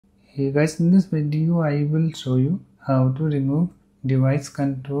Hey guys, in this video I will show you how to remove device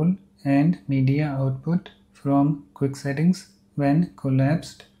control and media output from quick settings when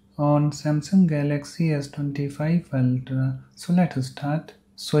collapsed on Samsung Galaxy S25 Ultra. So let's start.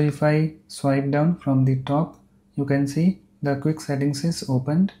 So if I swipe down from the top, you can see the quick settings is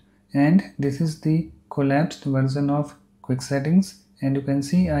opened, and this is the collapsed version of quick settings, and you can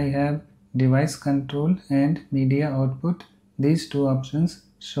see I have device control and media output, these two options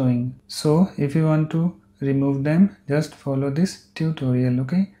showing. So if you want to remove them, just follow this tutorial.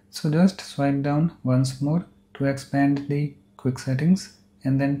 Okay, so just swipe down once more to expand the quick settings,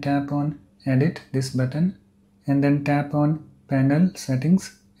 and then tap on edit, this button, and then tap on panel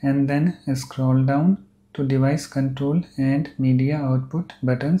settings, and then scroll down to device control and media output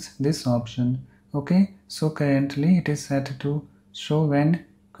buttons, this option. Okay, so currently it is set to show when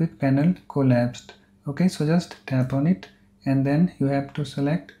quick panel collapsed. Okay, so just tap on it, and then you have to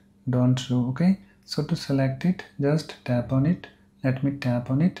select don't show. Okay, so to select it, just tap on it. Let me tap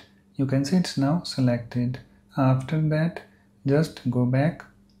on it. You can see it's now selected. After that, just go back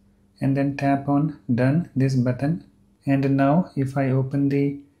and then tap on done, this button. And now if I open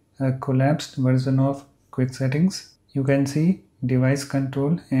the collapsed version of quick settings, you can see device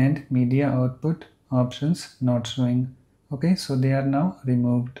control and media output options not showing. Okay, so they are now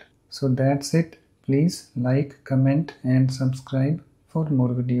removed. So that's it. Please like, comment and subscribe for more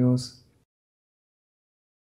videos.